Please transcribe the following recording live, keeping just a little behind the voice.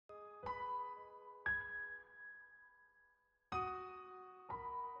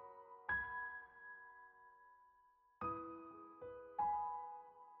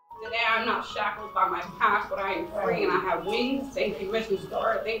Today I'm not shackled by my past, but I am free and I have wings. Thank you, Mrs.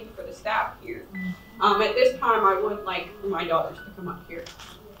 Starr. Thank you for the staff here. At this time, I would like my daughters to come up here.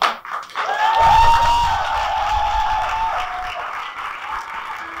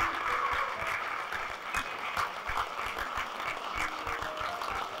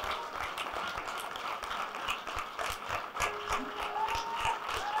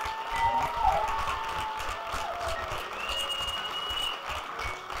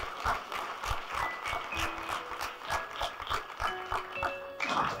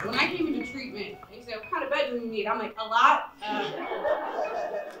 When I came into treatment, they said, what kind of bedroom do you need? I'm like, a lot.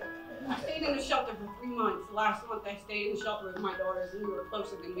 I stayed in the shelter for 3 months. Last month I stayed in the shelter with my daughters and we were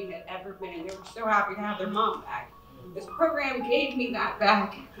closer than we had ever been. They were so happy to have their mom back. This program gave me that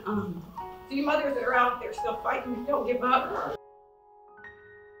back. To you mothers that are out there still fighting, don't give up.